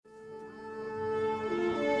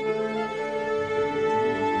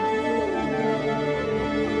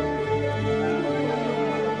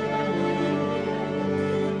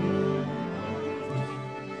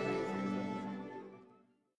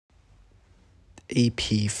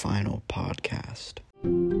AP Final Podcast.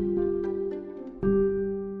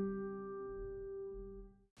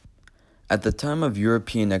 At the time of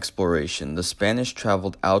European exploration, the Spanish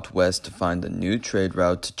traveled out west to find a new trade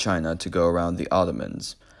route to China to go around the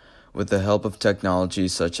Ottomans. With the help of technology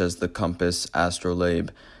such as the compass, astrolabe,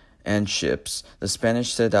 and ships, the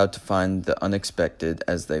Spanish set out to find the unexpected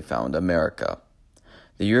as they found America.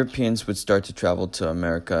 The Europeans would start to travel to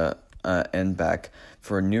America and back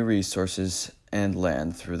for new resources and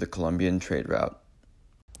land through the Colombian trade route.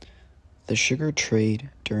 The sugar trade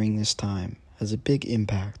during this time has a big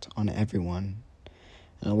impact on everyone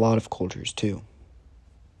and a lot of cultures too.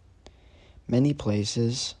 Many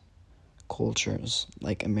places, cultures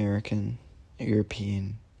like American,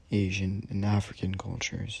 European, Asian, and African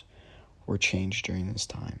cultures were changed during this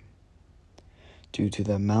time due to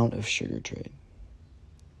the amount of sugar trade.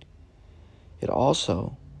 It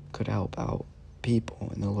also could help out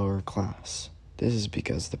people in the lower class. This is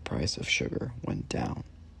because the price of sugar went down,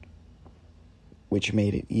 which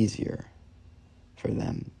made it easier for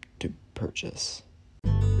them to purchase.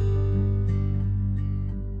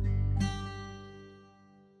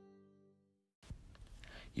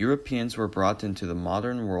 Europeans were brought into the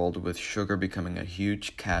modern world with sugar becoming a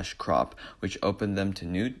huge cash crop, which opened them to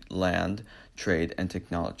new land, trade, and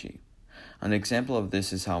technology. An example of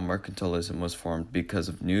this is how mercantilism was formed because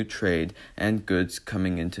of new trade and goods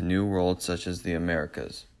coming into new worlds such as the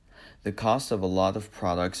Americas. The cost of a lot of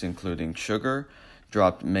products, including sugar,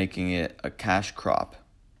 dropped, making it a cash crop.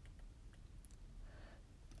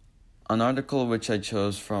 An article which I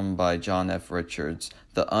chose from by John F. Richards,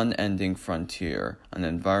 The Unending Frontier, An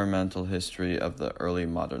Environmental History of the Early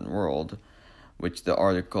Modern World, which the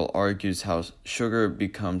article argues how sugar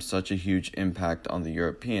becomes such a huge impact on the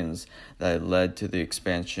Europeans that it led to the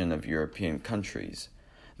expansion of European countries.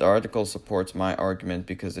 The article supports my argument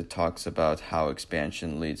because it talks about how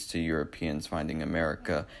expansion leads to Europeans finding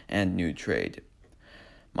America and new trade.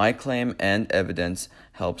 My claim and evidence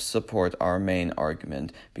helps support our main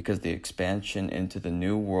argument because the expansion into the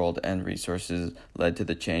new world and resources led to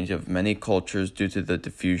the change of many cultures due to the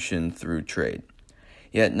diffusion through trade.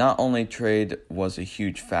 Yet not only trade was a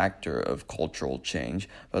huge factor of cultural change,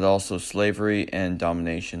 but also slavery and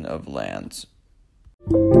domination of lands.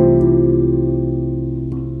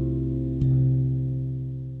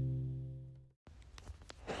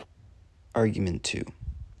 Argument 2.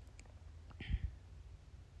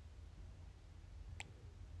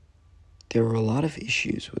 There were a lot of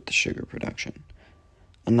issues with the sugar production.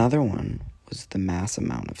 Another one was the mass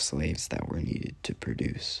amount of slaves that were needed to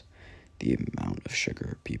produce the amount of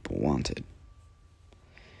sugar people wanted.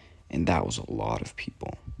 And that was a lot of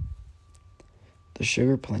people. The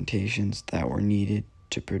sugar plantations that were needed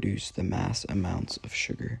to produce the mass amounts of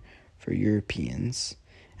sugar for Europeans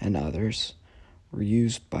and others were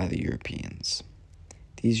used by the Europeans.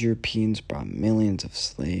 These Europeans brought millions of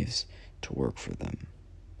slaves to work for them,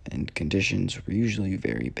 and conditions were usually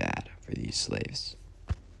very bad for these slaves.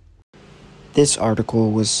 This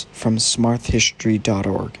article was from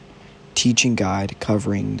smarthistory.org, teaching guide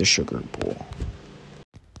covering the sugar bowl.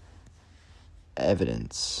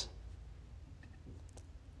 Evidence.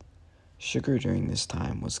 Sugar during this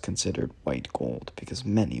time was considered white gold because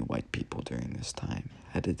many white people during this time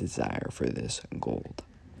had a desire for this gold.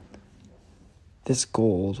 This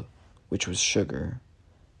gold, which was sugar,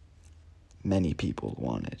 many people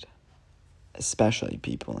wanted, especially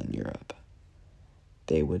people in Europe.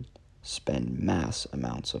 They would spend mass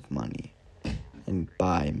amounts of money and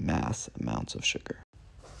buy mass amounts of sugar.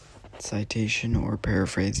 Citation or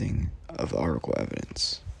paraphrasing of article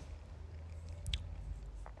evidence.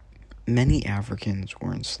 Many Africans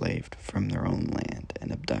were enslaved from their own land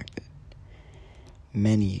and abducted.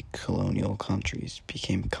 Many colonial countries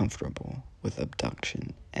became comfortable with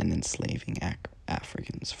abduction and enslaving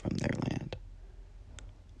Africans from their land.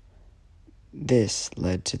 This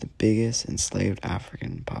led to the biggest enslaved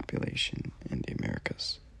African population in the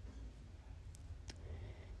Americas.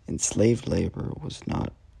 Enslaved labor was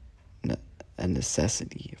not a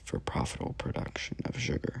necessity for profitable production of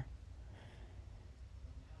sugar.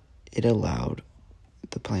 It allowed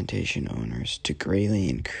the plantation owners to greatly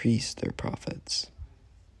increase their profits.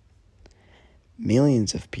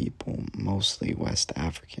 Millions of people, mostly West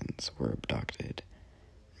Africans, were abducted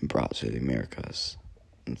and brought to the Americas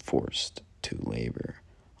and forced to labor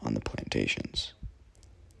on the plantations.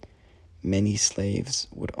 Many slaves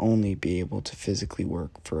would only be able to physically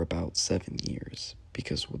work for about 7 years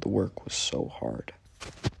because the work was so hard.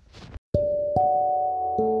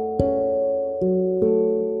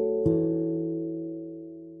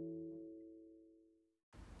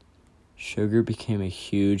 Sugar became a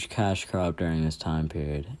huge cash crop during this time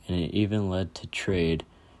period, and it even led to trade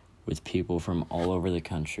with people from all over the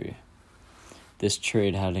country. This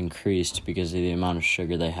trade had increased because of the amount of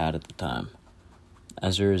sugar they had at the time.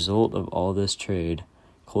 As a result of all this trade,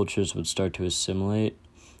 cultures would start to assimilate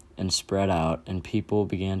and spread out, and people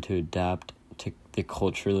began to adapt to the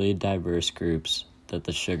culturally diverse groups that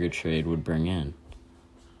the sugar trade would bring in.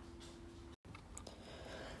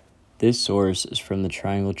 This source is from The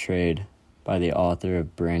Triangle Trade by the author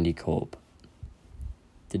of Brandy Culp.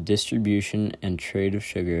 The distribution and trade of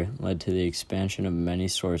sugar led to the expansion of many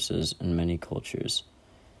sources and many cultures.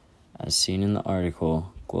 As seen in the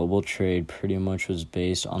article, global trade pretty much was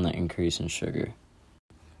based on the increase in sugar.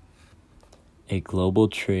 A global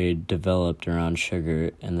trade developed around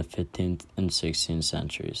sugar in the 15th and 16th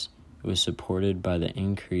centuries. It was supported by the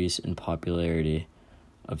increase in popularity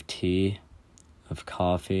of tea, of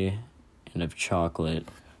coffee, and of chocolate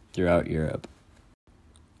throughout Europe.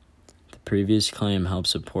 The previous claim helps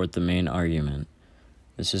support the main argument.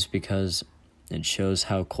 This is because it shows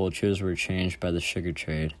how cultures were changed by the sugar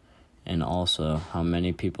trade and also how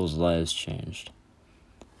many people's lives changed.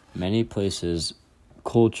 Many places,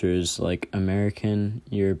 cultures like American,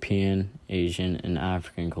 European, Asian, and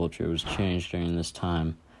African culture was changed during this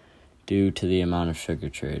time due to the amount of sugar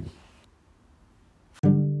trade.